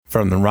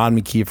From the Ron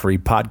McKeefery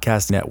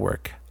Podcast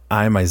Network,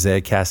 I'm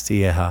Isaiah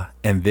Castilleja,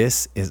 and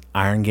this is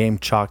Iron Game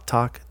Chalk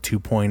Talk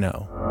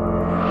 2.0.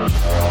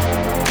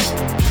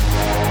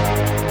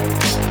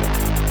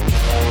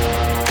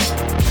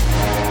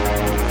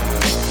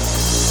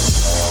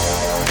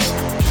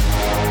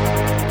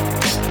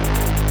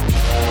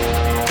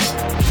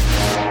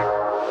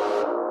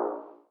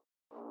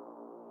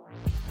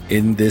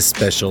 In this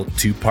special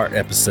two-part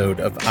episode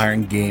of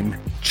Iron Game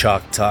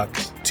Chalk Talk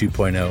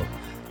 2.0,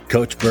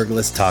 Coach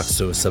Berglis talks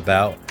to us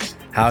about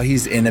how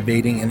he's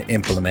innovating and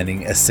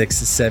implementing a 6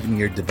 to 7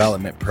 year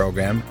development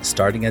program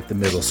starting at the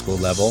middle school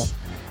level,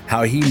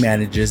 how he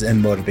manages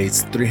and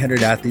motivates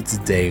 300 athletes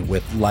a day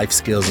with life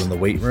skills in the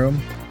weight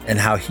room, and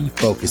how he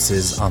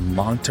focuses on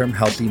long-term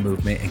healthy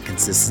movement and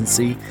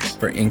consistency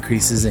for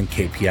increases in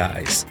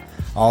KPIs.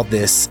 All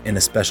this in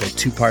a special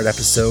two-part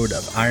episode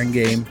of Iron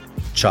Game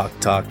Chalk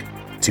Talk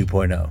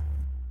 2.0.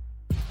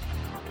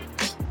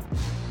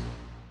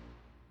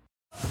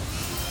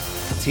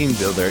 Team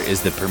Builder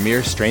is the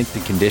premier strength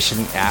and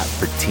conditioning app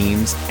for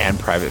teams and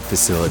private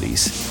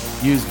facilities.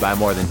 Used by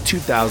more than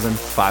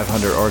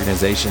 2,500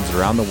 organizations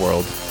around the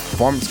world,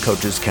 performance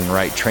coaches can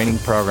write training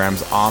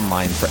programs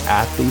online for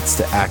athletes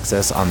to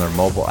access on their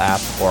mobile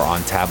app or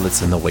on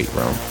tablets in the weight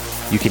room.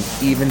 You can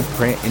even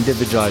print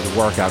individualized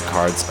workout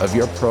cards of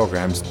your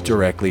programs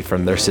directly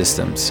from their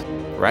systems.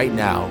 Right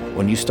now,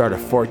 when you start a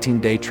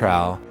 14-day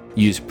trial,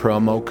 use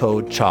promo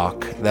code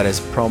CHALK, that is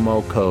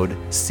promo code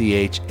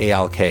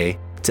CHALK,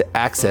 to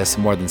access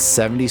more than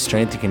 70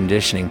 strength and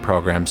conditioning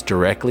programs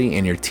directly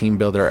in your Team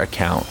Builder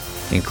account,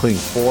 including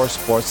 4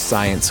 sports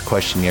science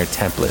questionnaire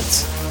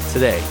templates.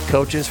 Today,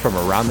 coaches from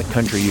around the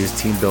country use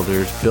Team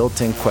Builder's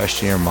built-in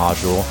questionnaire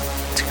module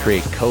to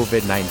create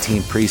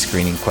COVID-19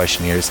 pre-screening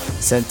questionnaires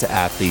sent to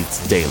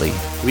athletes daily.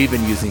 We've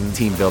been using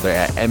Team Builder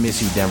at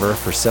MSU Denver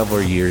for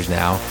several years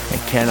now and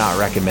cannot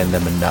recommend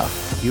them enough.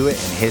 Hewitt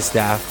and his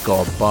staff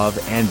go above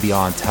and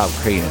beyond to help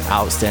create an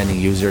outstanding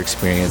user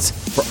experience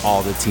for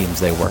all the teams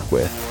they work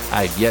with.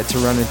 I have yet to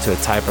run into a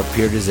type of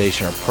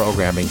periodization or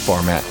programming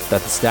format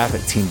that the staff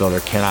at Team Builder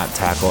cannot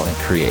tackle and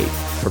create.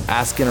 From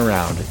asking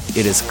around,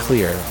 it is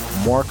clear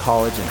more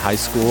college and high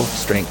school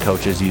strength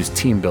coaches use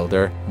Team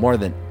Builder more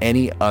than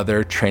any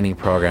other training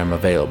program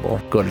available.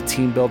 Go to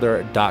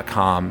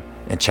teambuilder.com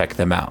and check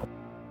them out.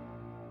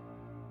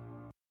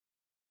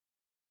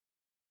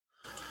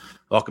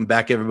 Welcome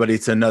back, everybody,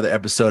 to another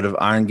episode of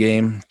Iron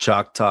Game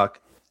Chalk Talk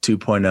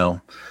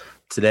 2.0.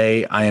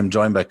 Today, I am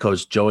joined by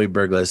Coach Joey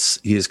Berglis.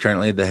 He is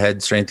currently the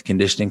head strength and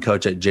conditioning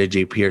coach at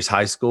J.J. Pierce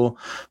High School.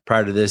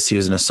 Prior to this, he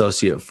was an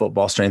associate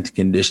football strength and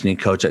conditioning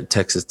coach at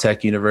Texas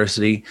Tech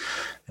University,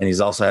 and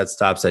he's also had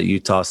stops at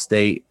Utah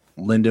State,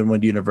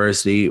 Lindenwood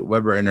University,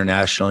 Weber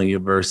International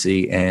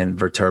University, and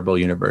Viterbo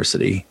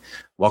University.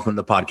 Welcome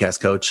to the podcast,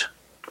 Coach.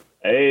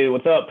 Hey,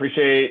 what's up?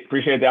 Appreciate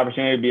the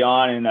opportunity to be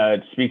on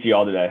and speak to you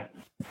all today.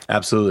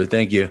 Absolutely.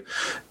 Thank you.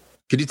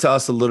 Could you tell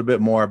us a little bit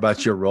more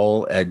about your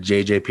role at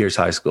J.J. Pierce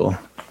High School?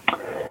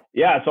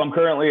 Yeah, so I'm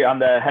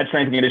the head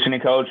strength and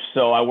conditioning coach.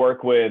 So I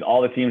work with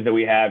all the teams that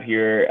we have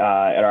here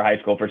at our high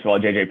school. First of all,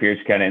 J.J. Pierce,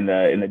 kind of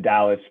in the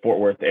Dallas, Fort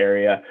Worth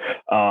area.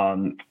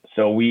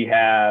 So we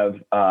have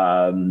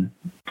I'll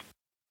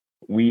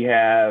be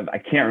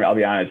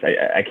honest,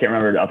 I can't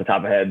remember off the top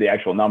of my head the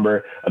actual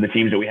number of the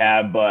teams that we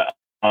have, but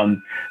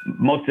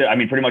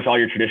pretty much all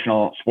your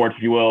traditional sports,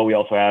 if you will. We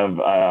also have,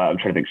 I'm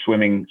trying to think,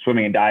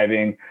 swimming and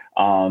diving,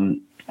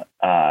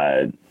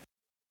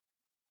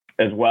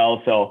 as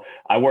well. So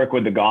I work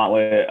with the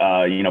gauntlet,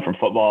 from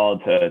football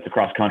to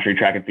cross country,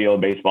 track and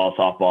field, baseball,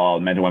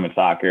 softball, men's and women's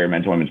soccer,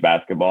 men's and women's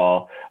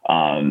basketball,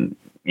 and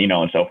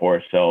so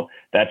forth. So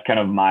that's kind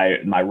of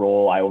my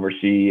role. I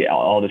oversee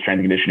all the strength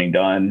and conditioning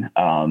done,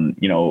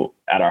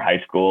 at our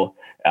high school,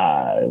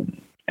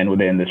 and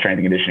within the strength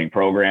and conditioning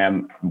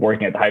program,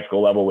 working at the high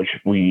school level, which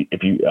we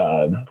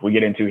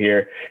get into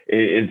here,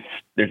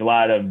 there's a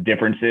lot of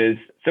differences,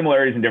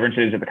 similarities and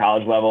differences at the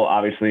college level.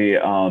 Obviously,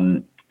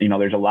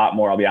 there's a lot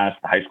more, I'll be honest,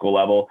 at the high school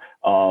level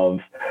of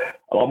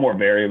a lot more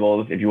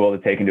variables, if you will,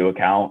 to take into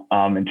account,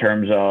 in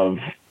terms of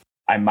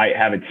I might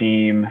have a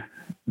team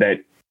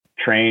that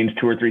trains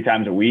 2 or 3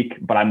 times a week,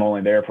 but I'm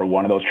only there for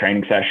one of those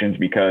training sessions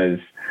because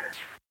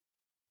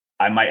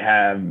I might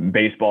have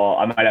baseball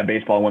and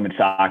women's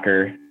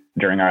soccer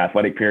during our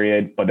athletic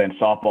period, but then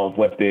softball is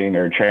lifting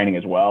or training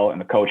as well.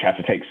 And the coach has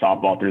to take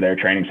softball through their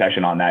training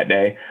session on that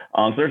day.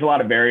 So there's a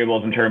lot of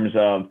variables in terms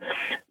of,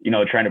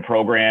 trying to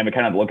program and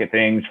kind of look at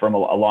things from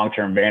a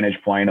long-term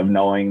vantage point of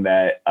knowing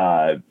that,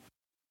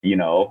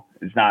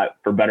 it's not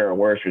for better or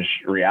worse, it's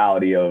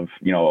reality of,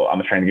 I'm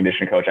a strength and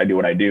conditioning coach. I do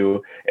what I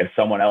do. If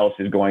someone else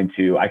is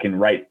I can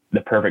write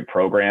the perfect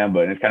program,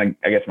 but it's kind of,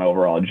 I guess, my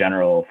overall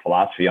general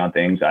philosophy on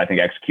things. I think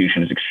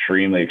execution is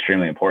extremely,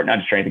 extremely important, not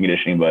just strength and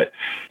conditioning, but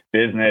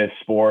business,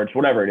 sports,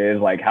 whatever it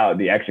is, like how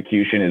the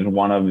execution is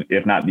one of,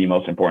 if not the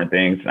most important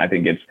things. And I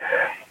think it's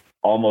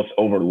almost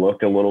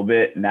overlooked a little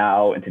bit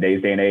now in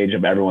today's day and age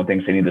of everyone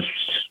thinks they need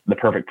the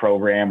perfect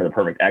program or the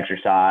perfect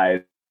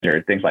exercise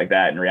or things like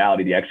that. In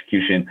reality, the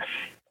execution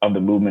of the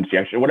movements,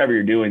 whatever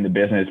you're doing, the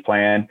business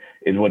plan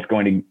is what's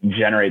going to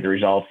generate the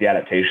results, the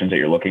adaptations that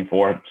you're looking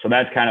for. So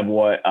that's kind of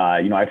what,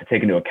 I have to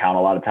take into account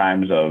a lot of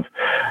times of,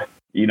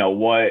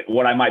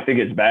 what I might think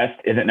is best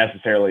isn't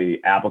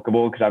necessarily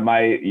applicable, because I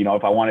might,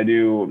 if I want to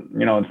do,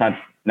 it's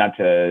not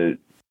to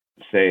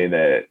say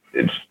that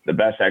it's the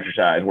best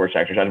exercise, worst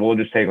exercise. We'll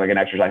just take like an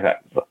exercise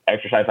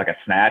like a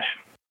snatch.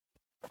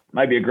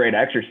 Might be a great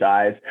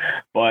exercise,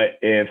 but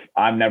if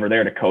I'm never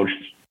there to coach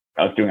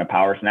us doing a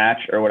power snatch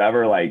or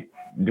whatever, like,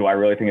 do I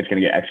really think it's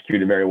going to get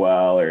executed very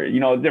well, or,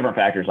 different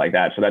factors like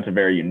that. So that's a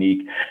very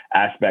unique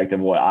aspect of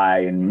what I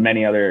and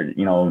many other,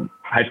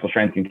 high school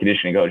strength and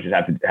conditioning coaches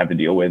have to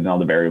deal with, and all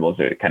the variables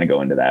that kind of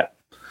go into that.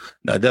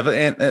 No,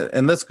 definitely.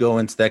 And let's go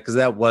into that, because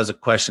that was a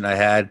question I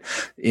had.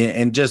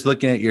 And just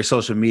looking at your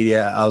social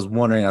media, I was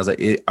wondering, I was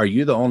like, are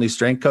you the only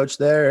strength coach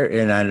there?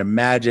 And I'd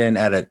imagine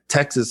at a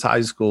Texas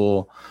high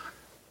school,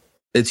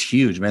 it's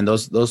huge, man.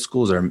 Those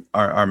schools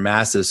are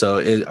massive. So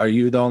are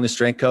you the only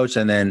strength coach?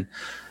 And then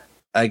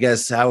I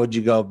guess, how would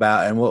you go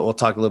about, and we'll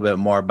talk a little bit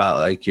more about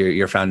like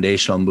your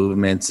foundational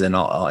movements and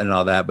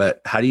all that,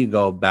 but how do you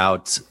go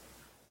about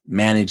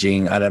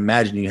managing? I'd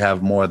imagine you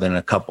have more than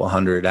a couple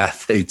hundred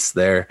athletes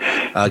there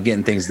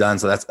getting things done.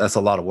 So that's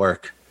a lot of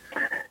work.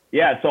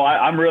 Yeah, so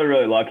I'm really,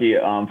 really lucky.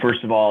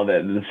 First of all,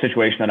 the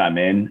situation that I'm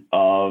in,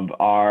 of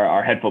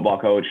our head football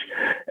coach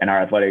and our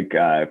athletic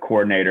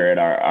coordinator at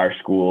our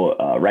school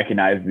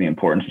recognizes the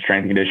importance of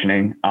strength and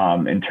conditioning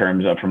in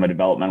terms of, from a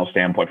developmental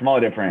standpoint, from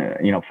all the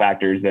different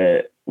factors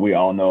that we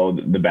all know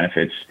the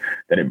benefits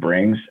that it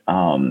brings.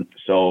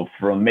 So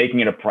from making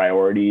it a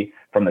priority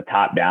from the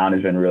top down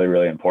has been really,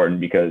 really important,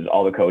 because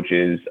all the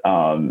coaches,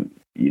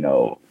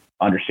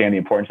 understand the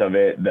importance of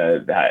it,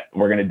 that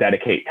we're going to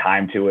dedicate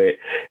time to it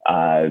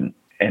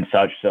and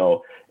such.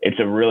 So it's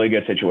a really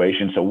good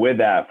situation. So with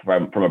that,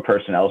 from a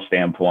personnel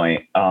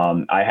standpoint,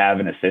 I have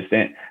an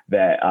assistant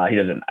that he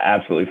does an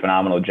absolutely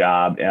phenomenal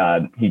job.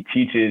 He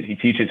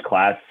teaches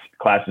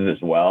classes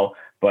as well,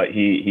 but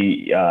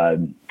he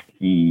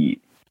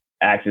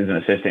acts as an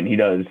assistant. He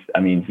does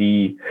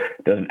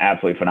an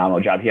absolutely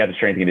phenomenal job. He has a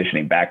strength and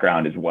conditioning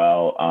background as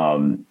well.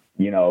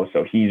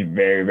 So he's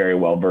very, very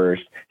well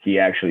versed. He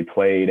actually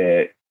played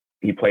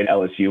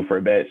LSU for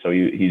a bit. So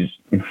he's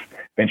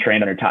been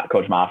trained under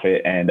Coach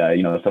Moffitt and,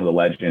 some of the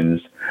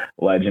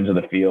legends of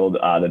the field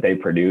that they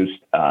produced.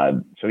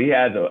 So he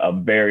has a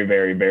very,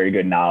 very, very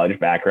good knowledge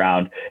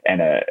background,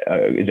 and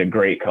is a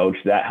great coach.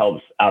 That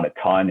helps out a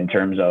ton in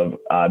terms of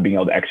being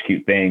able to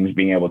execute things,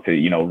 being able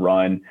to,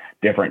 run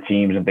different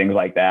teams and things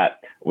like that.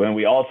 When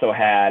we also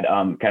had,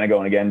 kind of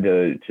going again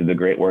to the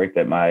great work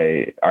that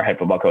our head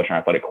football coach and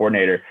our athletic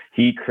coordinator,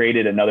 he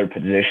created another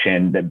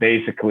position that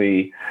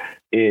basically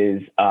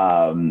is,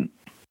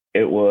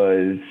 it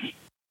was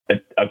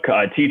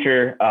a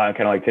teacher,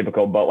 kind of like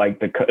typical, but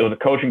like it was a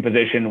coaching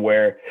position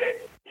where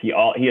he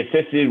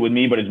assisted with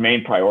me, but his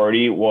main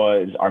priority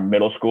was our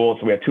middle school.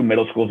 So we have two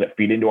middle schools that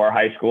feed into our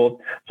high school.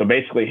 So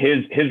basically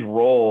his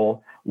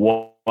role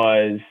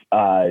was,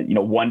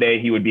 one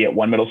day he would be at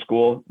one middle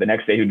school, the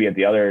next day he would be at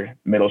the other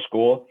middle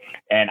school.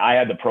 And I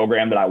had the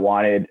program that I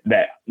wanted,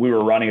 that we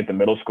were running at the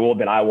middle school,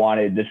 that I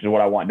wanted. This is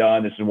what I want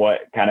done. This is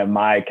what kind of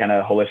my kind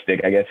of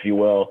holistic, I guess, if you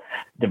will,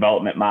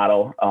 development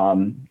model,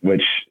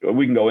 which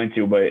we can go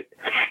into. But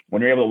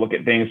when you're able to look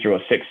at things through a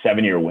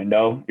 6-7 year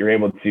window, you're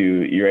able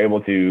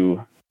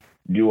to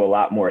do a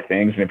lot more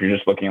things than if you're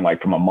just looking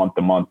like from a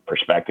month-to-month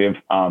perspective.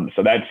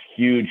 So that's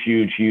huge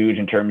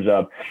in terms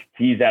of,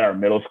 he's at our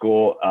middle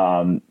school,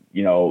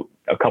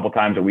 a couple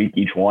times a week,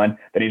 each one.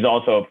 But he's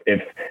also,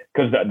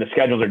 because the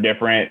schedules are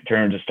different in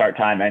terms of start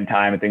time, end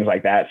time, and things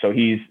like that. So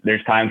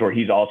there's times where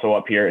he's also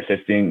up here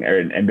assisting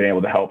and being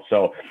able to help.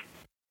 So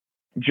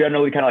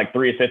generally kind of like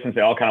 3 assistants,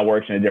 they all kind of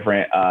works in a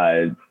different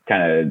kind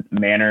of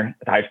manner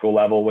at the high school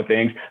level with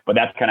things, but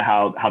that's kind of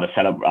how the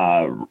setup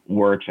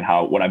works and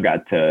what I've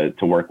got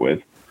to work with.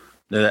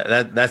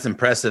 That's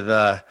impressive.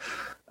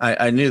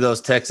 I knew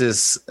those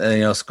Texas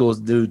schools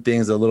do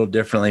things a little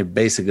differently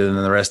basically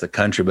than the rest of the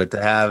country, but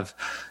to have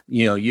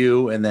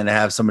you and then to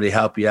have somebody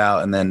help you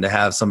out, and then to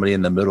have somebody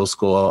in the middle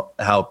school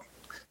help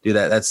do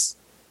that's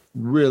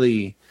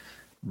really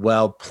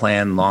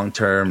well-planned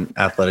long-term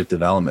athletic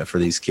development for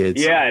these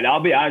kids. Yeah. And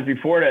I'll be honest,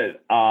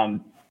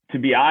 to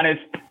be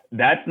honest,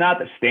 that's not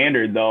the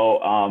standard though.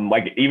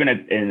 Like even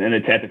at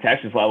the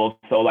Texas level.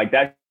 So like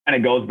that kind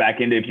of goes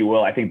back into, if you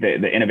will, I think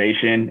the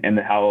innovation and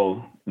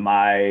how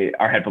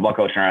our head football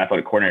coach and our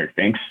athletic coordinator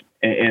thinks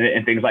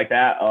and things like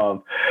that,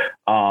 of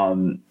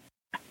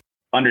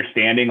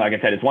understanding. Like I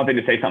said, it's one thing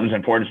to say something's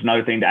important. It's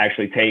another thing to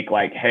actually take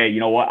like, hey,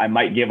 you know what? I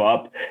might give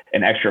up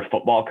an extra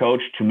football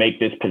coach to make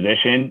this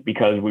position,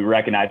 because we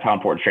recognize how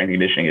important strength and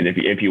conditioning is,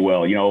 if you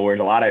will.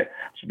 Whereas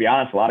to be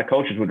honest, a lot of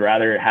coaches would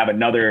rather have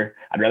another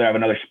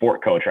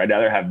sport coach, or I'd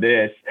rather have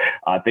this,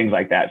 things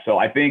like that. So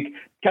I think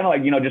kind of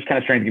like, just kind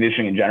of strength and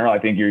conditioning in general, I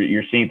think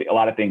you're seeing a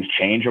lot of things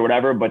change or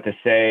whatever, but to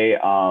say,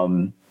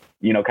 kind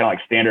of like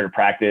standard of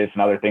practice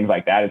and other things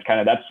like that,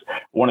 that's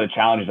one of the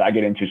challenges I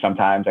get into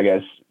sometimes, I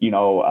guess,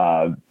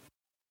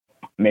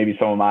 maybe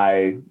some of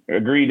my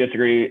agree,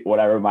 disagree,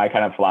 whatever, my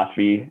kind of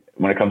philosophy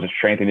when it comes to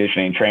strength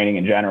conditioning, training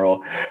in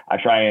general. I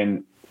try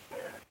and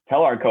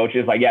tell our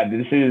coaches, like, yeah,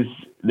 this is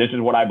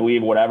what I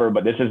believe, whatever,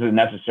 but this isn't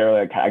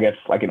necessarily, I guess,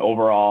 like an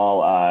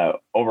overall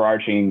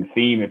overarching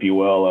theme, if you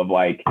will, of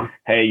like,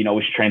 hey, you know,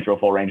 we should train through a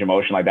full range of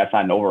motion. Like, that's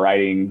not an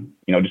overriding,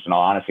 you know, just in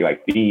all honesty,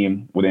 like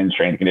theme within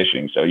strength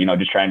conditioning. So, you know,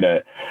 just trying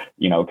to,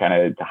 you know, kind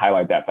of to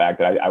highlight that fact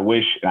that I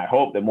wish and I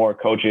hope that more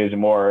coaches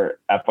and more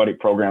athletic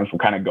programs will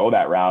kind of go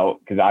that route,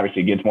 because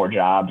obviously it gets more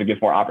jobs, it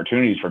gets more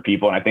opportunities for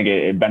people. And I think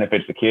it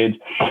benefits the kids.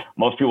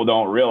 Most people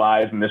don't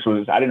realize, and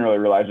I didn't really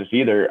realize this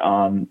either.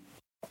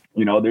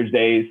 You know, there's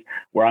days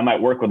where I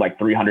might work with like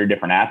 300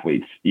 different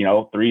athletes, you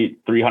know,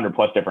 300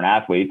 plus different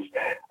athletes.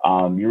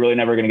 You're really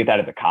never going to get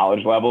that at the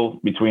college level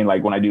between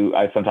like when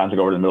I sometimes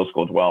go over to the middle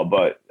school as well,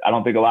 but I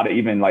don't think a lot of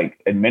even like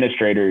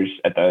administrators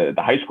at the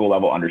high school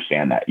level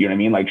understand that. You know what I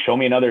mean? Like show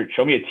me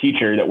a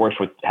teacher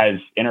that has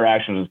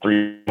interactions with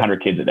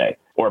 300 kids a day,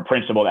 or a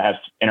principal that has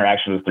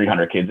interactions with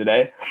 300 kids a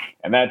day.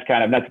 And that's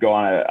kind of, not to go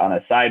on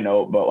a side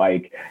note, but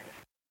like,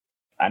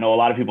 I know a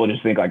lot of people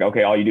just think like,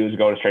 okay, all you do is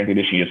go to strength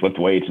conditioning, you just lift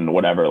weights and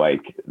whatever.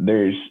 Like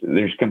there's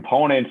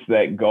components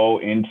that go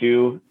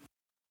into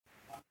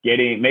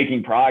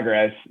making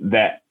progress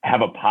that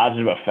have a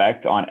positive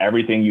effect on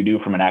everything you do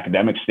from an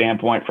academic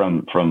standpoint,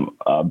 from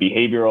a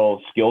behavioral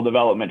skill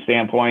development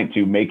standpoint,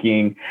 to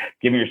giving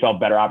yourself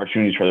better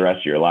opportunities for the rest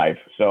of your life.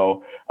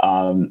 So,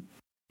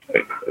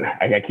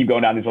 I keep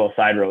going down these little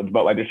side roads,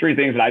 but like there's 3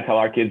 things that I tell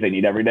our kids they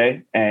need every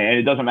day, and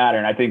it doesn't matter.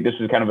 And I think this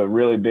is kind of a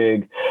really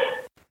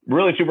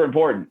super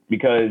important,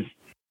 because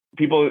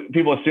people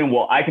assume,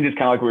 well, I can just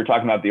kind of like we were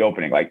talking about at the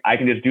opening, like I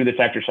can just do this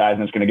exercise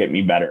and it's going to get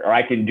me better, or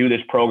I can do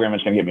this program and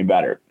it's going to get me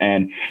better.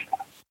 And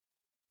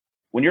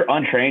when you're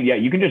untrained, yeah,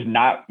 you can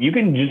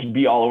just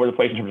be all over the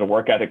place in terms of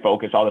work ethic,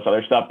 focus, all this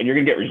other stuff, and you're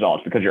going to get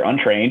results because you're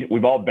untrained.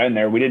 We've all been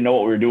there. We didn't know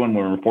what we were doing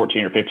when we were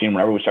 14 or 15,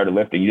 whenever we started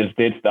lifting. You just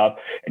did stuff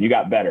and you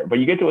got better. But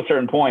you get to a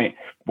certain point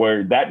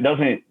where that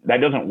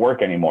doesn't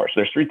work anymore. So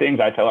there's 3 things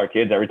I tell our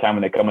kids every time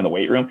when they come in the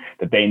weight room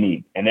that they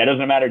need. And that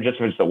doesn't matter just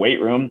if it's the weight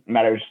room, it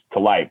matters to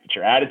life. It's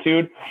your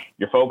attitude,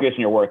 your focus, and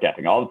your work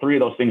ethic. All 3 of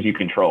those things you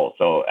control.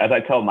 So as I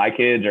tell my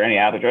kids or any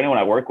athletes or anyone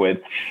I work with,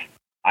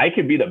 I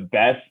can be the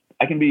best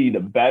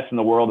in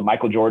the world,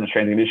 Michael Jordan,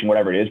 strength and conditioning,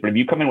 whatever it is. But if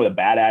you come in with a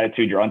bad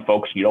attitude, you're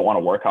unfocused, you don't want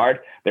to work hard,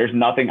 there's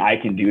nothing I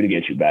can do to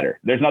get you better.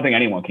 There's nothing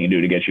anyone can do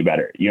to get you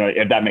better. You know,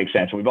 if that makes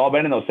sense. We've all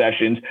been in those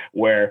sessions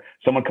where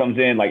someone comes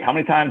in, like how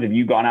many times have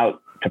you gone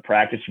out to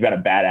practice, you got a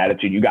bad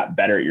attitude, you got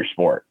better at your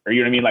sport? Or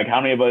you know what I mean? Like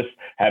how many of us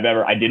have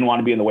ever, I didn't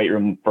want to be in the weight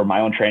room for my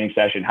own training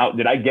session. How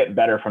did I get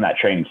better from that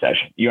training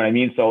session? You know what I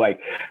mean? So like,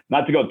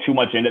 not to go too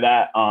much into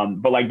that,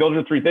 but like those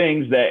are 3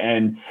 things that,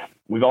 and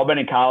we've all been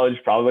in college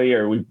probably,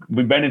 or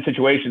we've been in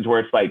situations where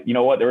it's like, you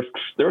know what, there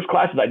was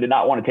classes I did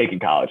not want to take in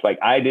college. Like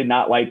I did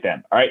not like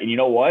them. All right. And you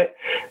know what,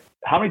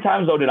 how many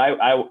times though did I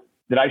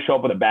show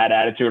up with a bad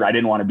attitude, or I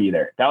didn't want to be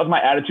there? That was my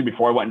attitude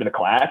before I went into the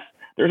class.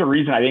 There's a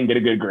reason I didn't get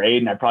a good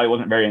grade and I probably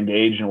wasn't very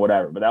engaged and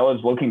whatever, but that was,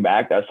 looking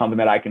back, that's something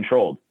that I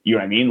controlled. You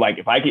know what I mean? Like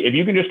if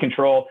you can just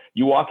control,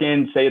 you walk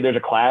in, say there's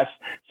a class,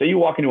 say you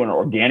walk into an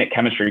organic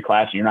chemistry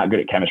class and you're not good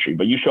at chemistry,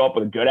 but you show up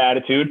with a good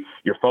attitude,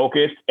 you're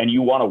focused, and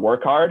you want to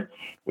work hard.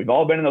 We've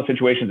all been in those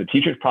situations. The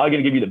teacher's probably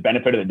going to give you the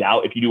benefit of the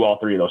doubt if you do all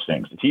 3 of those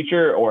things. The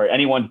teacher or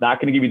anyone's not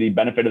going to give you the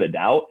benefit of the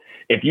doubt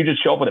if you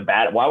just show up with a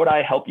bad. Why would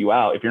I help you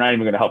out if you're not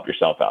even going to help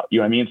yourself out? You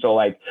know what I mean? So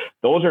like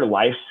those are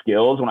life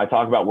skills. When I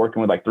talk about working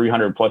with like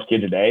 300 plus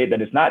kids a day,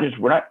 that it's not just,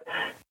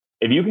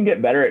 if you can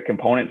get better at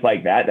components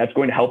like that, that's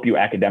going to help you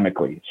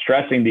academically,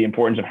 stressing the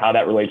importance of how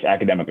that relates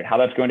academically, how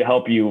that's going to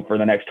help you for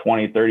the next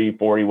 20, 30,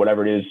 40,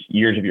 whatever it is,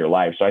 years of your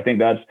life. So I think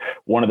that's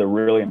one of the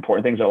really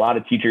important things that a lot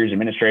of teachers,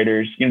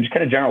 administrators, you know, just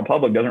kind of general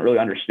public doesn't really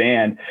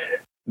understand,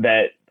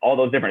 that all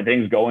those different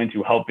things go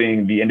into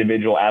helping the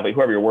individual athlete,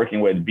 whoever you're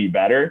working with, be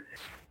better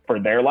for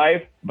their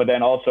life. But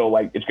then also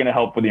like it's going to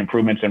help with the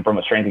improvements and from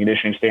a strength and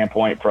conditioning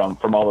standpoint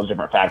from all those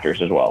different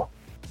factors as well.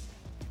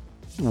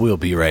 We'll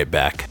be right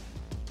back.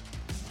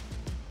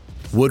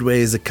 Woodway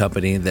is a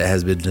company that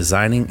has been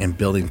designing and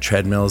building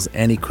treadmills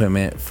and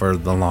equipment for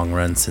the long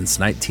run since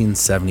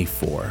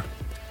 1974.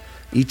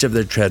 Each of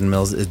their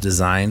treadmills is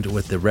designed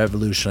with the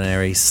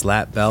revolutionary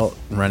slat belt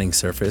running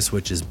surface,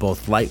 which is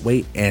both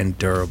lightweight and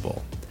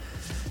durable.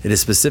 It is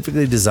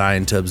specifically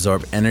designed to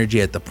absorb energy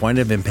at the point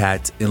of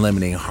impact,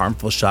 eliminating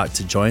harmful shock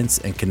to joints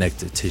and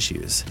connective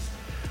tissues.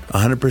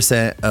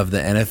 100% of the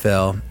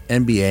NFL,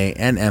 NBA,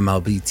 and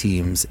MLB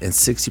teams and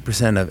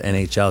 60% of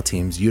NHL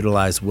teams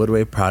utilize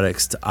Woodway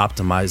products to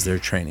optimize their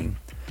training.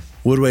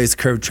 Woodway's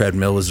curved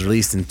treadmill was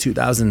released in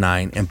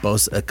 2009 and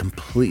boasts a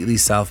completely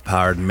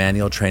self-powered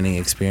manual training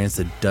experience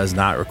that does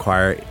not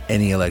require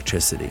any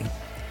electricity.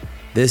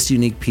 This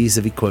unique piece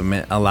of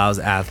equipment allows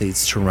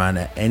athletes to run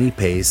at any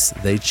pace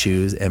they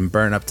choose and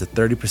burn up to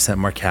 30%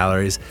 more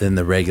calories than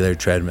the regular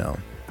treadmill.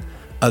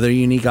 Other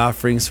unique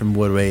offerings from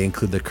Woodway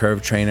include the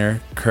Curve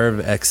Trainer,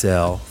 Curve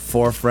XL,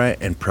 Forefront,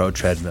 and Pro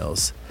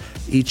treadmills.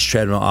 Each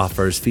treadmill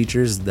offers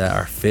features that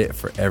are fit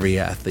for every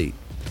athlete.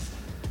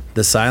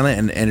 The silent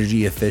and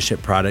energy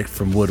efficient product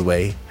from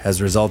Woodway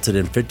has resulted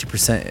in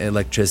 50%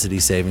 electricity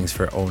savings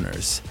for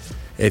owners.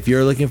 If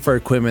you're looking for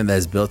equipment that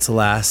is built to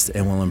last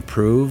and will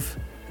improve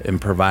and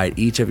provide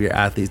each of your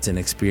athletes an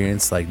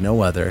experience like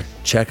no other,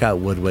 check out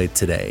Woodway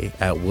today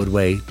at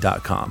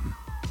woodway.com.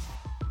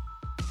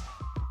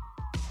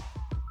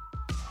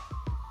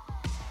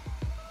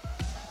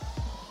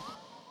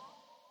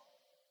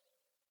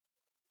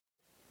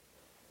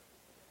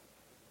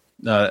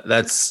 No,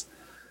 that's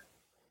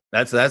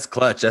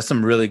clutch. That's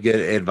some really good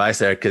advice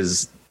there.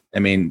 Cause I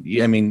mean,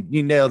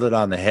 you nailed it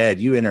on the head.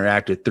 You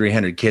interact with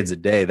 300 kids a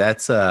day.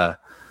 That's that's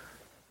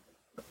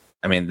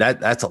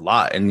a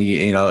lot. And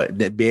you know,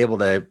 be able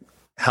to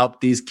help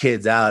these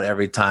kids out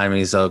every time.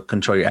 And so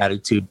control your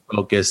attitude,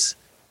 focus,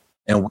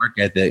 and work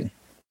ethic.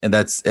 And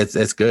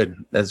it's good.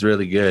 That's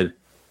really good.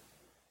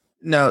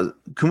 Now,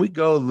 can we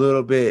go a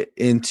little bit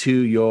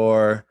into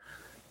your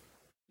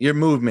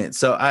movement?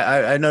 So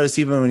I noticed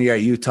even when you're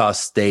at Utah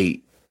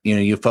State, you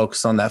know, you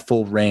focus on that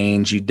full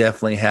range. You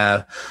definitely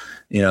have,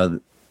 you know,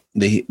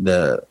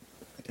 the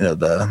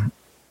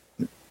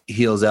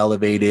heels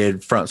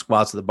elevated, front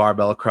squats with the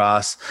barbell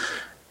across.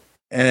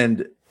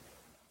 And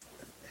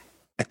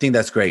I think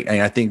that's great.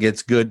 And I think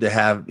it's good to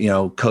have, you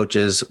know,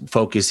 coaches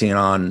focusing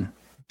on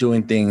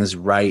doing things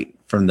right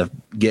from the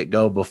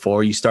get-go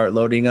before you start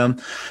loading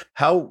them.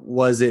 How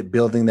was it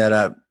building that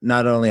up,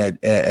 not only at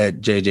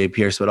JJ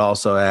Pierce, but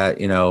also at,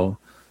 you know,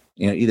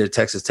 either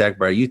Texas Tech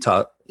or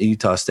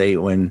Utah State,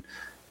 when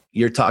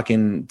you're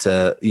talking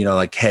to, you know,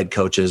 like head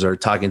coaches or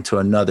talking to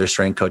another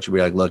strength coach, you'll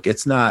be like, look,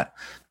 it's not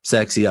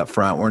sexy up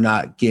front. We're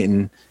not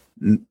going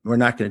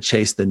to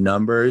chase the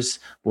numbers.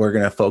 We're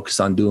going to focus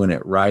on doing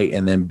it right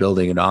and then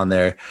building it on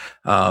there.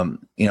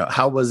 You know,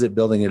 how was it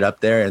building it up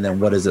there? And then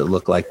what does it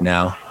look like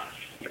now?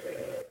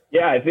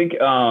 Yeah, I think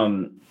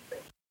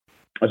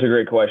that's a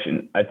great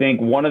question. I think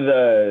one of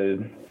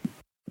the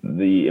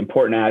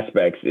important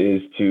aspects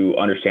is to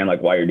understand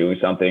like why you're doing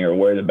something or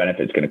where the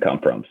benefit's going to come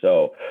from.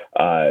 So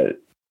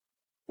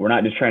we're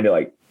not just trying to,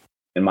 like,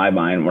 in my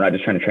mind, we're not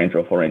just trying to train for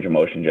a full range of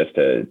motion just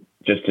to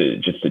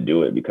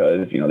do it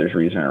because, you know, there's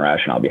reason and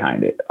rationale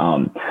behind it.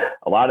 A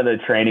lot of the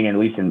training, at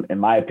least in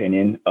my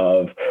opinion,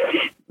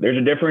 there's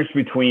a difference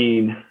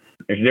between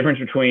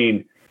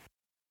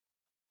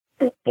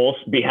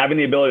having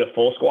the ability to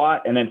full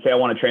squat and then say I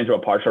want to train to a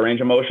partial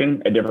range of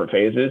motion at different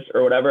phases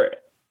or whatever.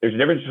 There's a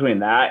difference between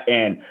that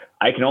and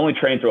I can only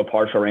train through a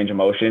partial range of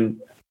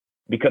motion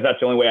because that's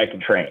the only way I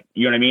can train.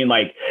 You know what I mean?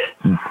 Like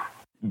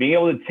being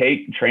able to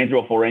train through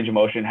a full range of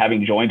motion,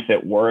 having joints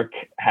that work,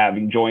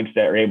 having joints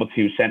that are able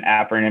to send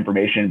afferent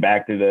information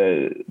back through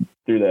the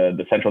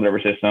central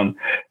nervous system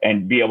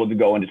and be able to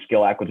go into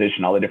skill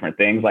acquisition, all the different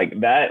things like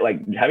that.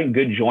 Like having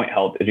good joint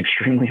health is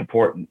extremely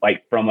important,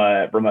 like from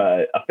a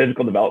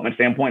physical development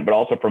standpoint, but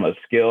also from a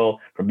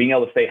skill, from being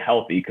able to stay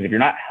healthy. Because if you're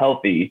not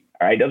healthy,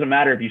 all right, it doesn't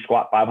matter if you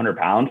squat 500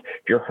 pounds.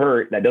 If you're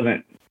hurt, that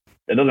doesn't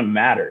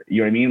matter. You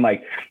know what I mean?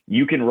 Like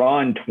you can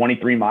run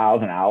 23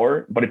 miles an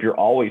hour, but if you're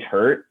always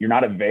hurt, you're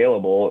not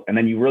available. And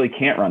then you really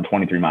can't run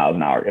 23 miles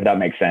an hour, if that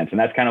makes sense. And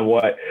that's kind of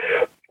what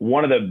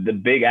one of the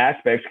big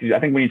aspects, because I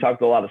think when you talk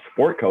to a lot of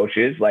sport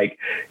coaches, like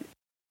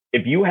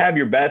if you have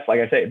your best, like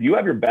I say, if you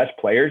have your best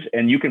players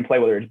and you can play,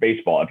 whether it's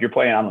baseball, if you're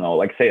playing, I don't know,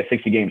 like say a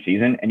 60 game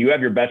season and you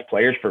have your best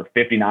players for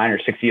 59 or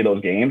 60 of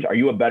those games, are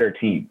you a better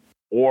team?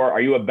 Or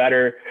are you a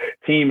better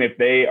team if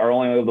they are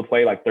only able to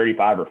play like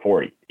 35 or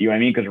 40? You know what I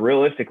mean? Because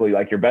realistically,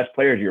 like your best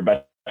players are your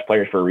best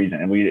players for a reason.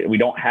 And we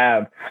don't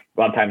have a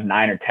lot of times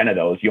 9 or 10 of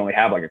those. You only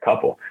have like a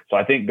couple. So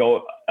I think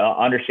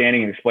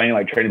understanding and explaining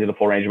like training to the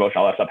full range of motion,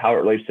 all that stuff, how it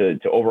relates to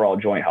overall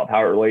joint health, how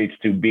it relates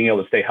to being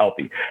able to stay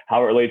healthy,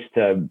 how it relates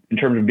to in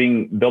terms of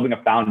building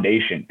a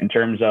foundation, in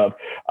terms of,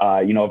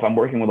 you know, if I'm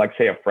working with like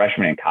say a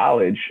freshman in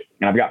college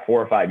and I've got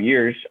 4 or 5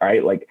 years, all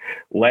right, like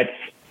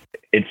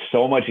it's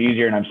so much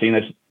easier. And I'm seeing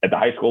this at the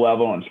high school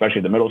level and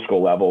especially the middle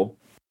school level.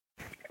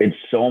 It's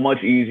so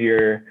much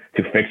easier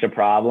to fix a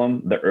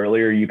problem the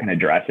earlier you can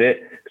address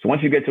it. So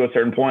once you get to a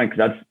certain point,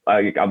 because that's,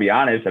 I'll be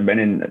honest, I've been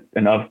in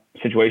enough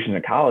situations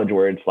in college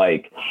where it's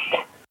like,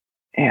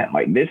 man,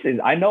 like this is,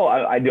 I know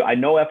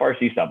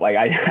FRC stuff. Like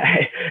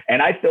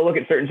and I still look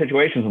at certain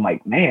situations. I'm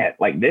like, man,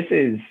 like this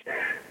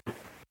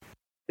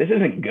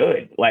isn't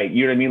good. Like,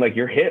 you know what I mean? Like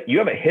you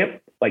have a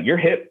hip, like your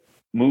hip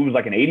moves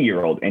like an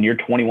 80-year-old and you're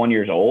 21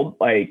 years old.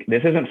 Like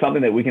this isn't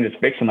something that we can just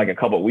fix in like a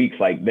couple of weeks.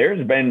 Like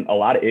there's been a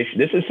lot of issues.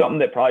 This is something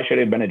that probably should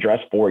have been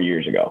addressed 4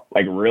 years ago,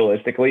 like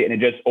realistically. And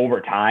it just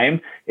over time,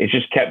 it's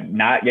just kept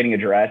not getting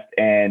addressed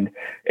and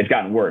it's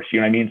gotten worse. You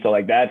know what I mean? So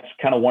like, that's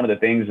kind of one of the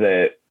things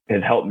that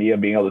has helped me of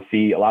being able to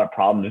see a lot of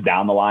problems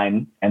down the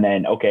line. And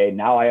then, okay,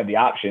 now I have the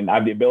option, I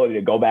have the ability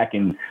to go back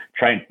and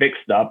try and fix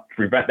stuff,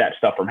 prevent that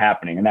stuff from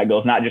happening. And that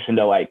goes not just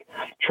into like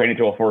training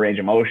to a full range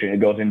of motion.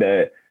 It goes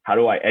into how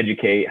do I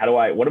educate?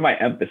 What am I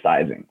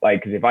emphasizing?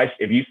 Like, cause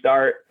if you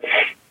start,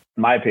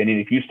 in my opinion,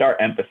 if you start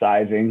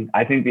emphasizing,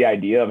 I think the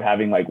idea of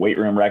having like weight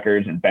room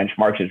records and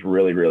benchmarks is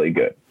really, really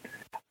good.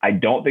 I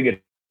don't think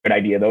it's good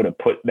idea though to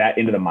put that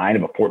into the mind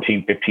of a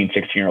 14, 15,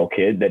 16-year-old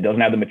kid that doesn't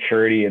have the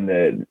maturity and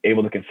the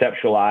able to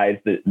conceptualize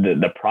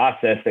the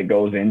process that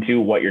goes into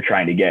what you're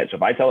trying to get. So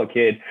if I tell a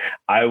kid,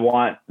 I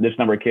want this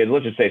number of kids,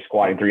 let's just say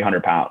squatting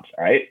 300 pounds,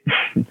 all right?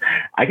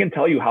 I can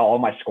tell you how all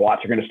my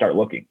squats are going to start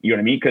looking. You know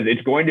what I mean? Because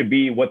it's going to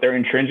be what they're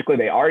intrinsically,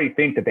 they already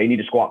think that they need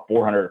to squat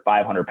 400 or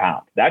 500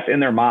 pounds. That's in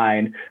their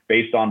mind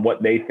based on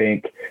what they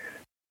think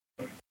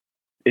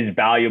is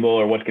valuable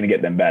or what's going to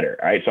get them better.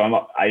 All right. So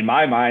in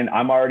my mind,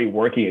 I'm already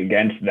working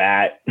against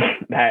that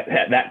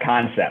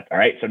concept. All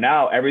right. So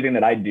now everything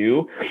that I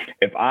do,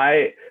 if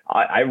I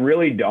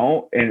really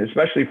don't, and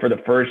especially for the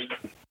first,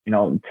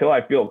 until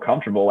I feel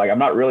comfortable, like I'm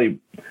not really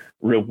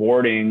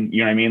rewarding, you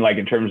know what I mean? Like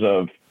in terms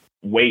of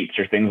weights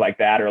or things like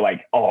that, or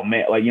like, oh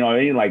man, like, you know what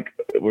I mean? Like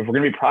if we're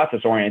going to be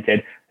process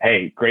oriented,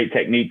 hey, great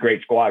technique,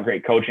 great squat,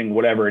 great coaching,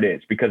 whatever it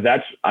is, because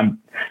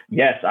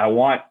yes, I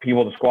want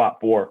people to squat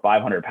 400 or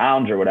 500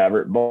 pounds or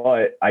whatever,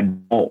 but I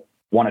don't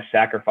want to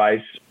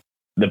sacrifice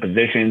the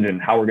positions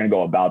and how we're going to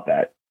go about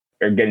that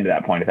or getting to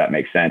that point, if that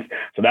makes sense.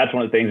 So that's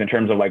one of the things in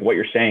terms of like what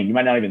you're saying, you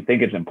might not even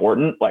think it's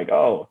important. Like,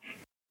 oh,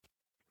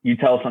 you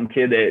tell some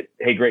kid that,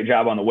 hey, great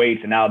job on the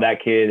weights. And now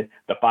that kid,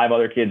 the 5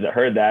 other kids that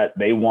heard that,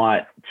 they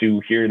want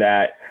to hear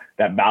that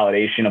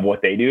validation of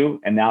what they do.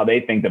 And now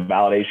they think the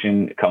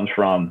validation comes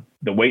from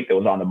the weight that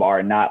was on the bar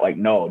and not like,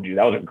 no, dude,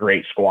 that was a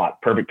great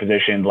squat, perfect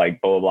position,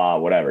 like blah, blah, blah,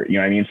 whatever. You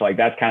know what I mean? So like,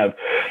 that's kind of,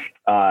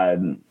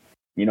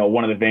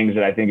 one of the things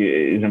that I think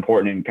is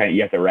important and kind of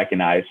you have to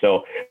recognize.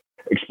 So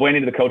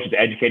explaining to the coaches,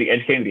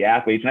 educating the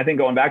athletes. And I think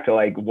going back to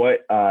like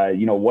what,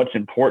 what's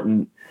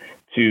important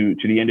to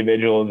the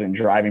individuals and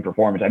driving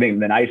performance. I think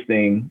the nice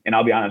thing, and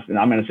I'll be honest, and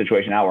I'm in a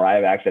situation now where I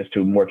have access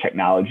to more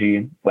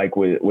technology, like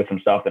with some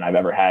stuff than I've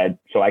ever had.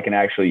 So I can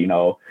actually,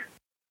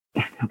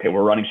 okay,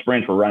 we're running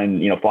sprints, we're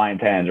running, flying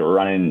 10s, or we're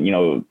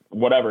running,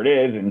 whatever it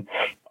is. And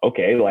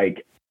okay,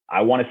 like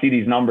I want to see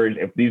these numbers.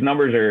 If these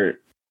numbers are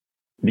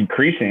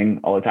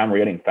decreasing all the time, we're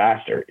getting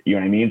faster. You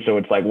know what I mean? So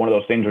it's like one of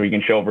those things where you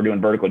can show if we're doing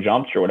vertical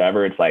jumps or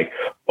whatever. It's like,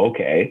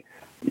 okay,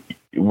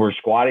 we're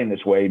squatting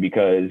this way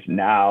because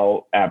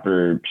now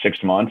after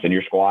 6 months and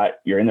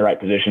you're in the right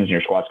positions and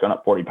your squat's gone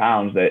up 40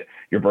 pounds, that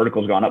your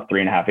vertical's gone up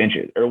 3.5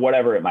 inches or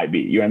whatever it might be.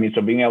 You know what I mean?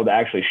 So being able to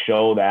actually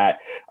show that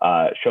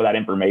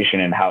information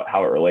and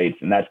how it relates.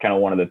 And that's kind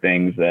of one of the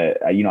things that,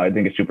 I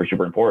think is super,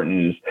 super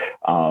important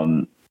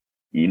is,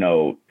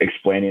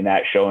 explaining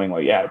that, showing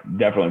like, yeah,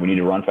 definitely we need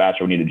to run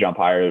faster. We need to jump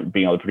higher.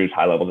 Being able to produce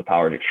high levels of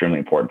power is extremely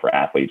important for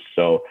athletes.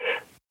 So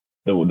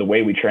the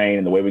way we train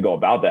and the way we go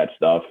about that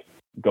stuff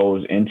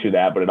goes into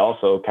that, but it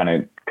also kind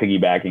of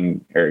piggybacking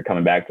or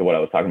coming back to what I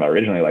was talking about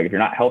originally. Like if you're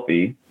not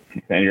healthy,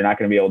 then you're not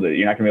going to be able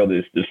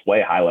to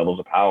display high levels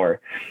of power.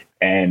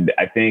 And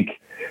I think,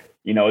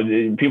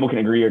 people can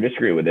agree or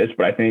disagree with this,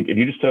 but I think if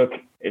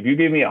you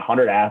gave me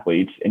 100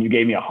 athletes and you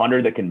gave me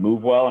 100 that can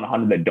move well and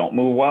 100 that don't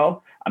move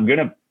well, I'm going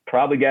to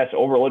probably guess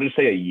over, let's just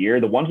say a year,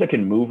 the ones that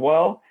can move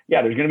well,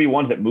 yeah, there's going to be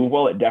ones that move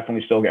well that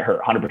definitely still get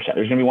hurt 100%.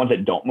 There's going to be ones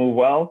that don't move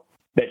well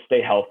that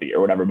stay healthy or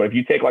whatever. But if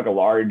you take like a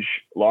large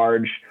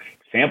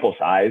sample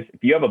size,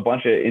 if you have a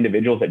bunch of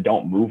individuals that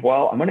don't move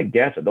well, I'm going to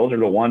guess that those are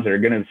the ones that are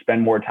going to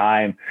spend more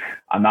time.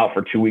 I'm out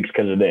for 2 weeks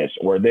because of this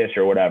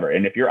or whatever.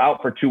 And if you're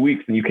out for 2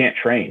 weeks, then you can't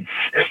train.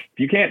 If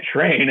you can't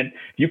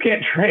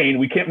train,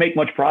 we can't make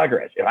much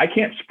progress. If I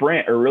can't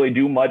sprint or really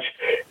do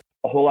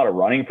a whole lot of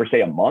running for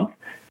say a month,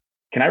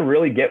 can I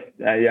really get,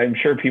 I'm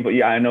sure people,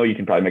 I know you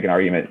can probably make an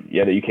argument,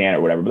 that you can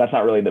or whatever, but that's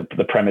not really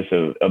the premise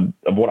of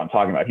what I'm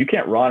talking about. If you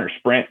can't run or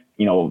sprint,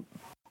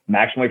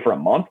 maximally for a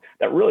month,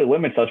 that really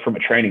limits us from a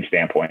training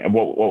standpoint of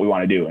what we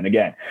want to do. And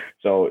again,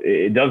 so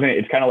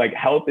it's kind of like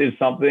health is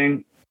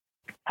something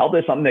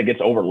that gets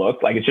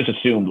overlooked. Like it's just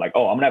assumed like,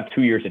 oh, I'm gonna have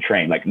 2 years to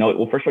train. Like, no,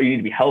 well, first of all, you need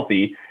to be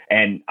healthy.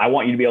 And I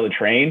want you to be able to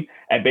train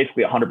at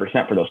basically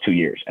 100% for those 2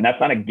 years. And that's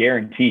not a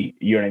guarantee.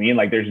 You know what I mean?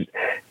 Like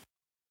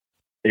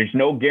there's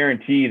no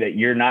guarantee that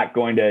you're not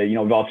going to,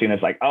 we've all seen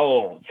this like,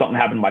 oh, something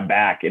happened to my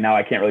back and now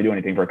I can't really do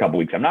anything for a couple of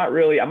weeks. I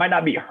might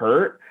not be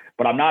hurt,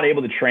 but I'm not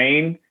able to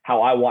train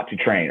how I want to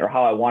train or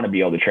how I want to be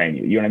able to train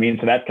you. You know what I mean?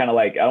 So that's kind of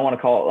like, I don't want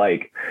to call it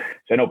like,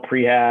 so I know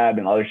prehab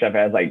and other stuff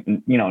has like,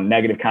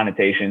 negative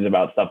connotations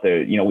about stuff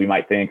that, we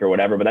might think or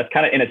whatever, but that's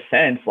kind of in a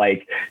sense,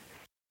 like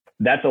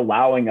that's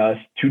allowing us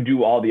to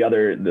do all the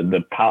other,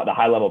 the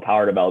high level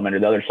power development or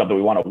the other stuff that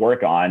we want to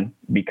work on,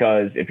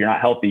 because if you're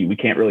not healthy, we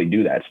can't really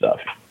do that stuff.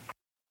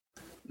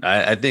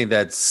 I think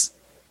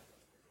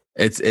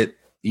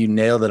you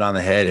nailed it on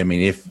the head. I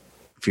mean, if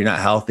you're not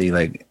healthy,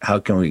 like how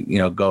can we,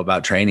 go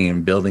about training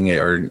and building it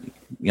or,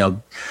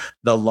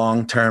 the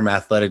long-term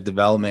athletic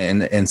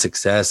development and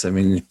success. I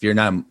mean, if you're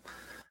not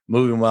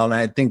moving well, and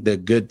I think the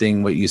good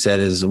thing, what you said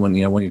is when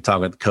you're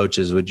talking with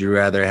coaches, would you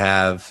rather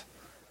have,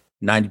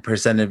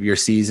 90% of your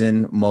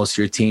season, most of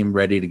your team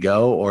ready to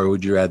go? Or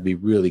would you rather be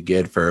really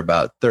good for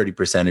about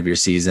 30% of your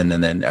season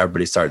and then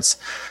everybody starts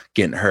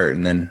getting hurt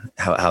and then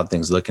how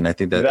things looking? I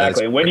think that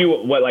exactly. And when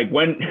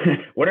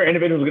are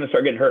individuals going to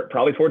start getting hurt?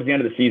 Probably towards the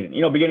end of the season.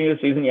 Beginning of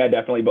the season, yeah,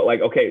 definitely. But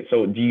okay,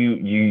 so do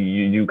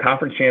you do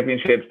conference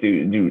championships? Do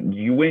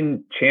you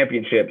win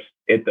championships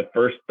at the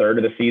first third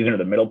of the season or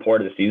the middle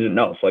part of the season?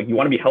 No. So you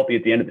want to be healthy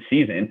at the end of the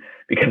season,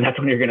 because that's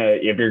when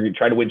if you're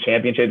trying to win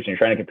championships and you're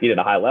trying to compete at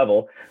a high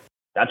level,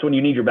 that's when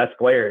you need your best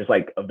players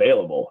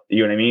available.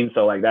 You know what I mean?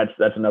 So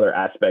that's another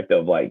aspect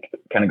of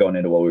kind of going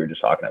into what we were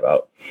just talking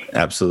about.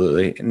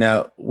 Absolutely.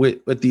 Now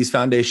with these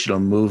foundational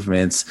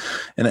movements,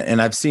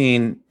 and I've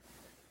seen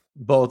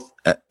both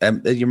at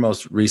your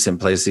most recent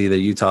place, either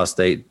Utah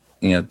State,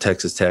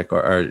 Texas Tech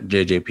or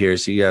JJ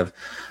Pierce, you have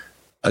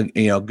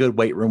a good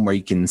weight room where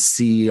you can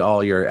see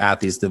all your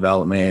athletes'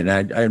 development.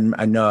 And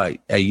I know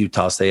at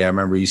Utah State, I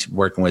remember you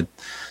working with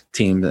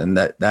teams, and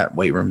that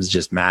weight room is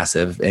just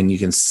massive, and you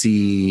can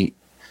see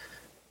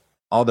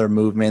all their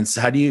movements.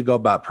 How do you go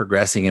about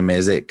progressing them?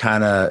 Is it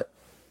kind of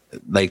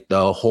like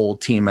the whole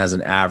team as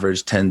an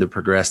average tend to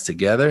progress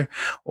together,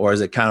 or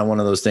is it kind of one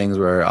of those things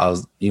where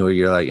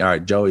you're like, all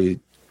right, Joey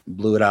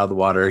blew it out of the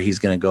water, he's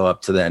going to go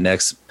up to that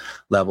next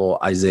level,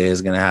 Isaiah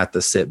is going to have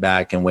to sit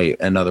back and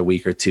wait another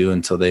week or two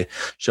until they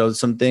show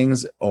some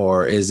things?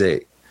 Or is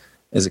it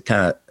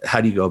kind of, how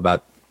do you go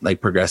about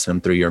progressing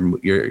them through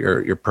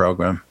your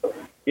program?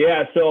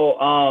 Yeah, so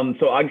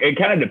it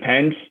kind of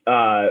depends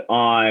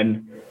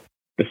on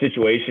the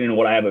situation and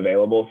what I have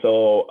available.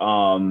 So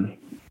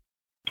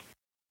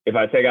if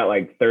I take out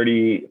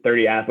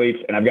 30 athletes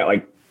and I've got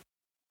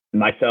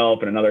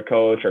myself and another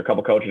coach or a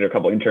couple coaches or a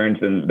couple interns,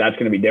 then that's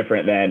going to be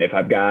different than if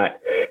I've got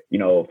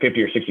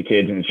 50 or 60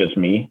 kids and it's just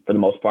me for the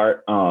most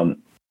part.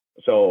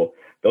 So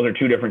those are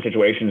two different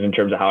situations in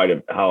terms of how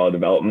I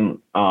develop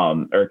them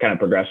or kind of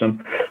progress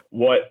them.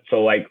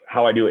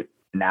 How I do it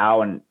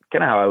now and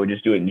kind of how I would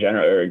just do it in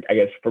general, or I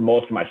guess for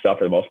most of my stuff,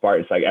 for the most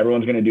part, it's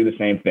everyone's going to do the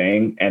same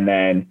thing. And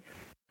then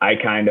I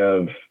kind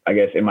of, I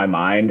guess in my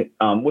mind,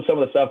 with some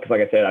of the stuff, because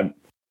like I said, I've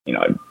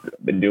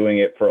been doing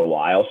it for a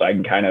while, so I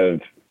can kind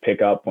of pick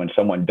up when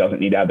someone doesn't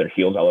need to have their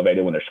heels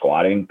elevated when they're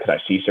squatting, because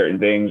I see certain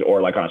things, or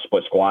on a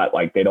split squat,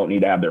 they don't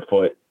need to have their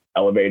foot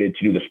elevated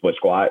to do the split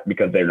squat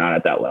because they're not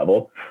at that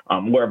level.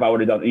 Where if I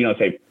would have done,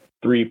 say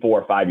 3,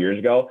 4, 5 years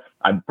ago,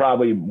 I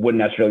probably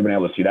wouldn't necessarily been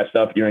able to see that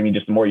stuff. You know what I mean?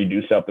 Just the more you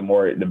do stuff,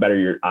 the better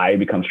your eye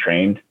becomes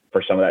trained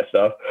for some of that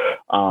stuff.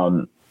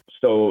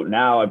 So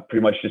now I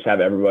pretty much just have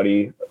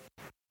everybody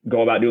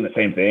go about doing the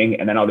same thing,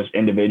 and then I'll just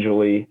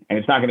individually, and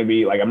it's not going to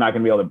be I'm not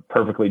going to be able to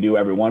perfectly do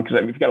every one, because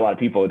if you've got a lot of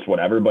people, it's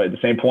whatever. But at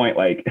the same point,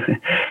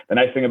 the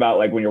nice thing about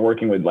when you're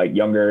working with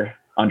younger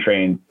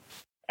untrained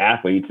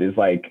athletes is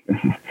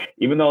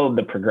even though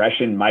the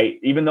progression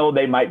even though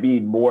they might be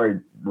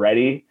more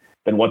ready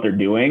than what they're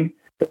doing,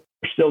 they're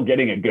still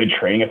getting a good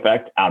training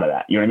effect out of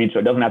that. You know what I mean? So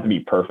it doesn't have to be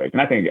perfect.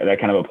 And I think that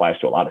kind of applies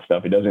to a lot of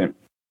stuff. It doesn't,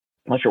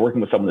 unless you're working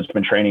with someone that's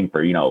been training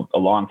for, a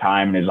long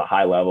time and is a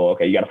high level.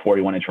 Okay, you got a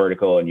 41-inch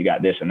vertical and you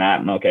got this and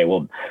that. And okay,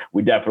 well,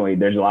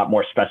 there's a lot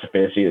more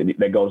specificity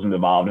that goes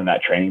involved in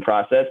that training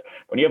process.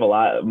 When you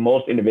have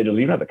most individuals,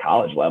 even at the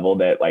college level,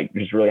 that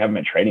just really haven't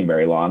been training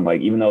very long,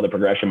 even though the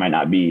progression might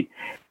not be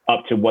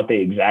up to what they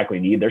exactly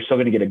need, they're still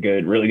going to get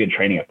a really good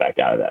training effect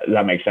out of that. Does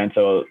that make sense?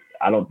 So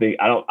I don't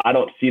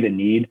see the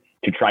need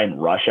to try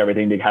and rush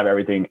everything, to have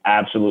everything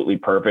absolutely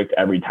perfect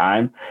every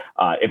time,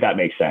 if that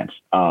makes sense.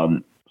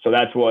 So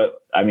that's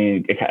what I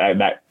mean.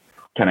 That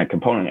kind of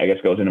component, I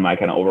guess, goes into my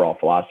kind of overall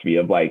philosophy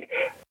of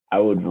I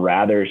would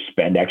rather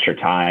spend extra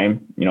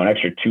time, an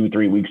extra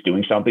 2-3 weeks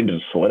doing something to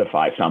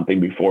solidify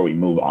something before we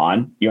move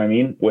on. You know what I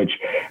mean? Which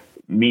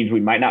means we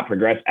might not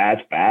progress as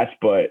fast,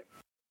 but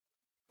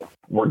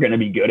we're going to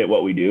be good at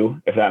what we do,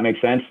 if that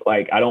makes sense.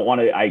 I don't want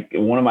to,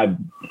 one of my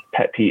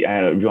pet peeve, I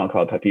don't know if you want to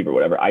call it pet peeve or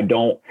whatever. I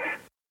don't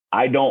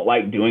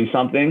like doing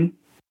something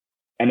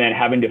and then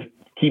having to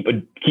keep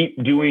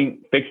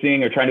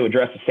fixing or trying to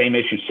address the same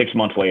issue 6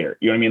 months later.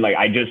 You know what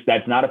I mean?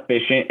 That's not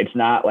efficient. It's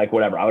not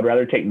whatever. I would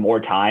rather take more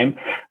time.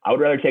 I would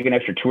rather take an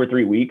extra 2 or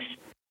 3 weeks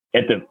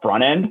at the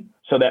front end,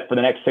 so that for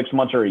the next 6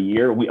 months or a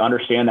year, we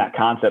understand that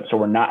concept. So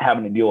we're not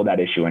having to deal with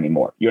that issue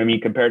anymore. You know what I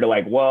mean? Compared to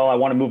well, I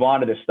want to move on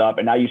to this stuff.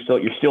 And now you're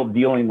still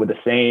dealing with the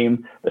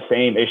same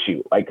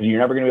issue. Cause you're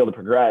never going to be able to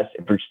progress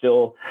if we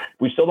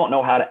still don't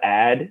know how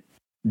to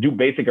do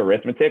basic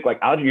arithmetic.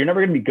 Algebra, you're never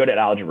going to be good at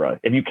algebra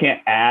if you can't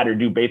add or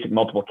do basic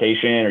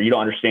multiplication, or you don't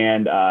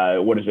understand,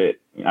 what is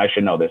it? I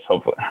should know this.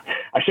 Hopefully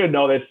I should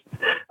know this.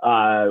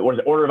 What is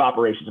it? Order of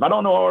operations. If I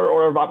don't know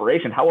order of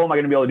operation, how am I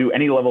going to be able to do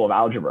any level of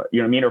algebra?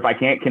 You know what I mean? Or if I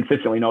can't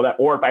consistently know that,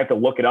 or if I have to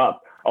look it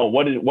up,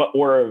 what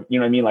order, you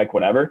know what I mean?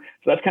 Whatever.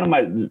 So that's kind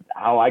of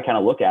how I kind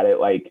of look at it.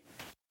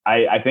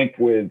 I think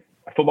with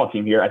a football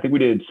team here, I think we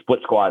did split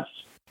squats.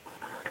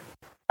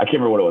 I can't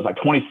remember what it was,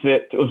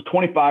 26, it was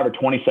 25 or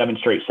 27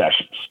 straight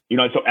sessions.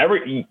 So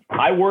when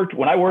I worked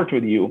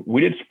with you,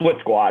 we did split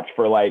squats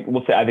for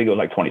we'll say, I think it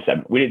was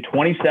 27. We did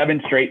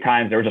 27 straight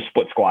times. There was a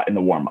split squat in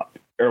the warm-up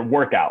or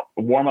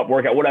warm-up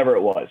workout, whatever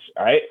it was.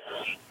 All right.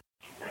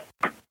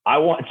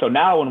 So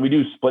now when we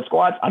do split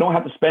squats, I don't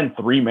have to spend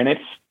 3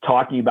 minutes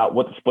talking about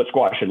what the split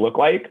squat should look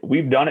like.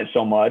 We've done it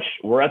so much.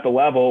 We're at the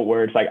level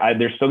where it's like,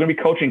 there's still going to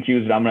be coaching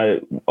cues that I'm going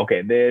to,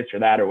 okay, this or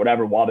that or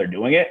whatever while they're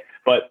doing it.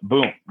 But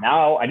boom,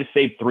 now I just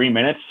saved 3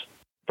 minutes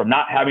from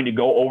not having to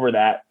go over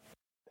that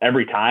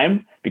every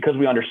time because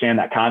we understand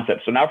that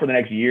concept. So now for the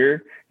next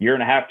year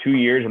and a half, 2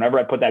 years, whenever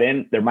I put that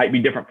in, there might be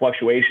different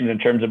fluctuations in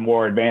terms of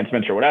more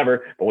advancements or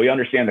whatever, but we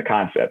understand the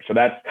concept. So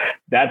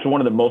that's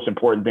one of the most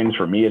important things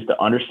for me is to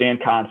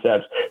understand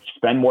concepts,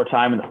 spend more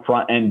time in the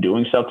front end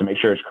doing stuff to make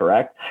sure it's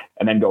correct.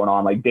 And then going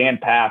on like Dan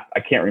Paff,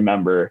 I can't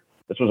remember.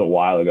 This was a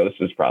while ago. This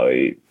was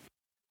probably,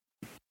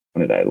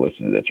 when did I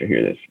listen to this or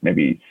hear this?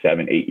 Maybe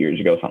 7-8 years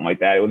ago, something like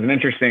that. It was an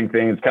interesting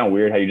thing. It's kind of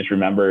weird how you just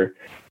remember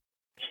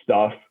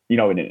stuff, in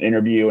an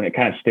interview and it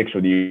kind of sticks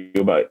with you.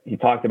 But he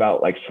talked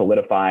about like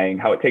solidifying,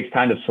 how it takes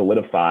time to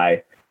solidify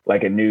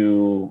like a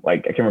new,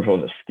 like, I can't remember if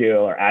it was a skill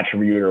or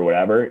attribute or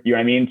whatever, you know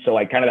what I mean? So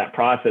like kind of that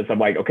process of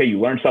like, okay, you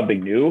learned something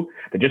new,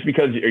 that just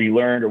because you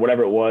learned or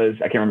whatever it was,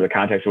 I can't remember the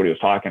context of what he was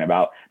talking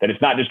about, that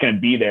it's not just going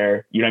to be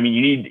there. You know what I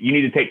mean? You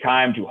need to take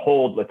time to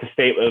hold, like, to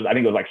stay. I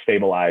think it was like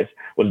stabilize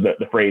was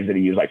the phrase that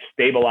he used, like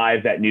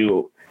stabilize that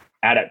new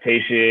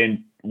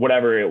adaptation,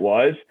 whatever it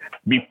was,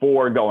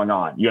 before going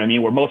on. You know what I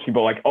mean? Where most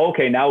people are like, oh,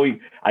 okay, now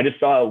I just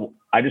saw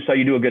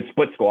you do a good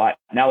split squat.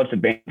 Now it's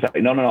advanced.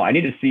 No. I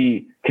need to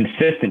see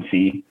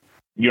consistency.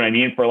 You know what I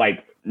mean? For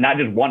like, not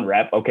just one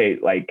rep. Okay.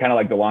 Like kind of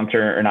like the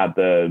long-term, or not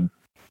the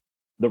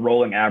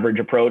rolling average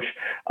approach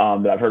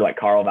that I've heard like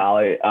Carl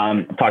Valle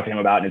talk to him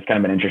about. And it's kind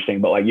of been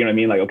interesting, but like, you know what I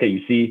mean? Like, okay, you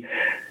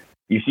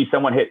see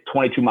someone hit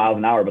 22 miles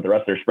an hour, but the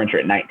rest of their sprints are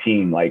at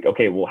 19. Like,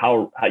 okay, well,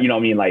 how, you know what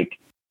I mean? Like,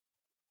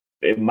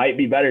 it might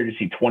be better to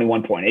see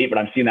 21.8, but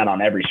I'm seeing that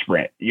on every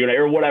sprint,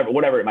 or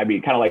whatever it might be.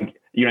 Kind of like,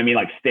 you know what I mean?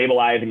 Like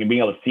stabilizing and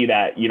being able to see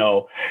that,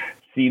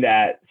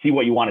 see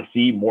what you want to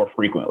see more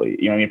frequently.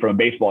 You know what I mean? From a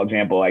baseball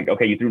example, like,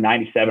 okay, you threw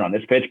 97 on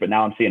this pitch, but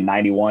now I'm seeing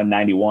 91,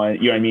 you know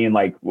what I mean?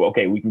 Like,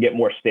 okay, we can get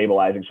more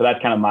stabilizing. So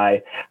that's kind of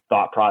my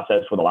thought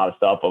process with a lot of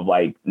stuff of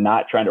like,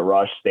 not trying to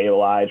rush,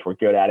 stabilize. We're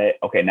good at it.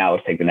 Okay, now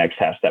let's take the next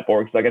half step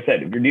forward. Because like I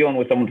said, if you're dealing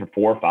with someone for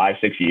 4, 5,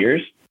 6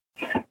 years,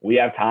 we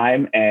have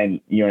time,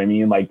 and you know what I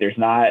mean? Like there's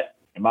not,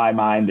 in my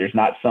mind, there's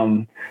not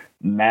some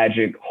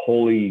magic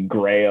holy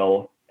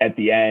grail at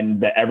the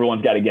end that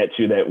everyone's got to get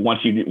to, that once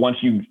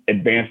you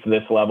advance to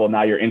this level,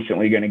 now you're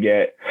instantly going to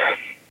get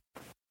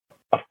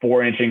a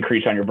 4-inch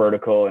increase on your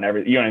vertical and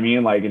everything. You know what I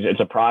mean? Like it's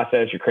a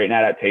process. You're creating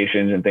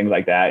adaptations and things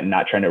like that, and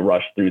not trying to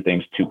rush through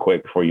things too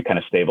quick before you kind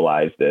of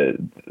stabilize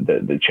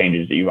the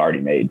changes that you've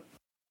already made.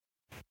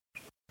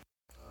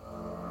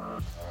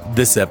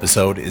 This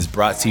episode is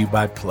brought to you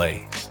by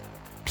Play.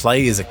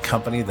 Play is a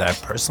company that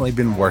I've personally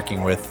been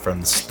working with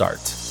from the start.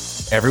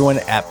 Everyone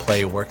at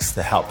Play works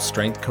to help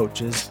strength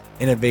coaches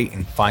innovate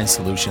and find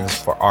solutions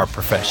for our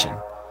profession.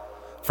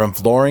 From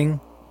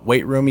flooring,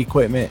 weight room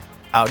equipment,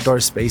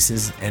 outdoor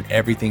spaces, and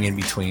everything in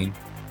between,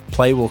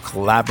 Play will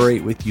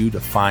collaborate with you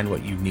to find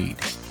what you need.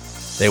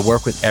 They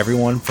work with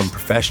everyone from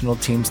professional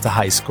teams to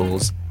high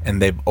schools,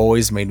 and they've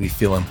always made me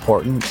feel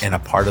important and a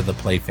part of the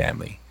Play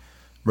family.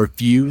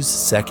 Refuse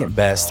second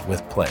best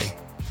with Play.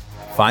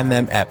 Find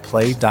them at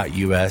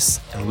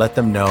play.us and let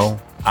them know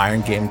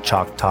Iron Game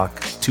Chalk Talk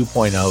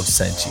 2.0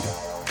 sent you.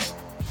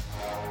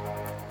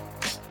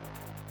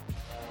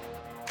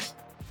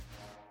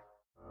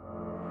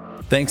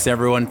 Thanks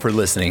everyone for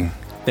listening.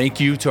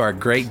 Thank you to our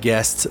great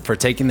guests for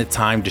taking the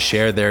time to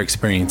share their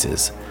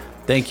experiences.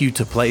 Thank you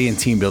to Play and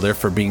TeamBuildr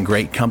for being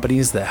great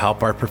companies that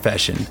help our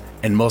profession.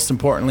 And most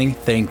importantly,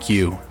 thank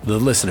you, the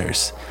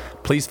listeners.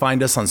 Please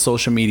find us on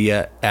social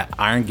media at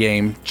Iron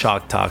Game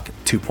Chalk Talk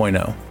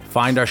 2.0.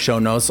 Find our show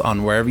notes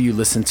on wherever you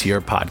listen to your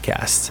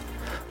podcasts.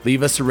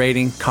 Leave us a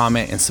rating,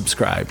 comment, and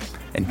subscribe.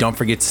 And don't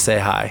forget to say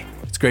hi.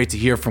 It's great to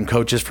hear from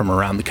coaches from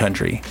around the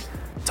country.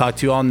 Talk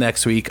to you all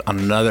next week on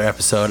another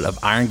episode of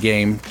Iron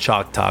Game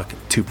Chalk Talk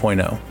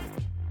 2.0.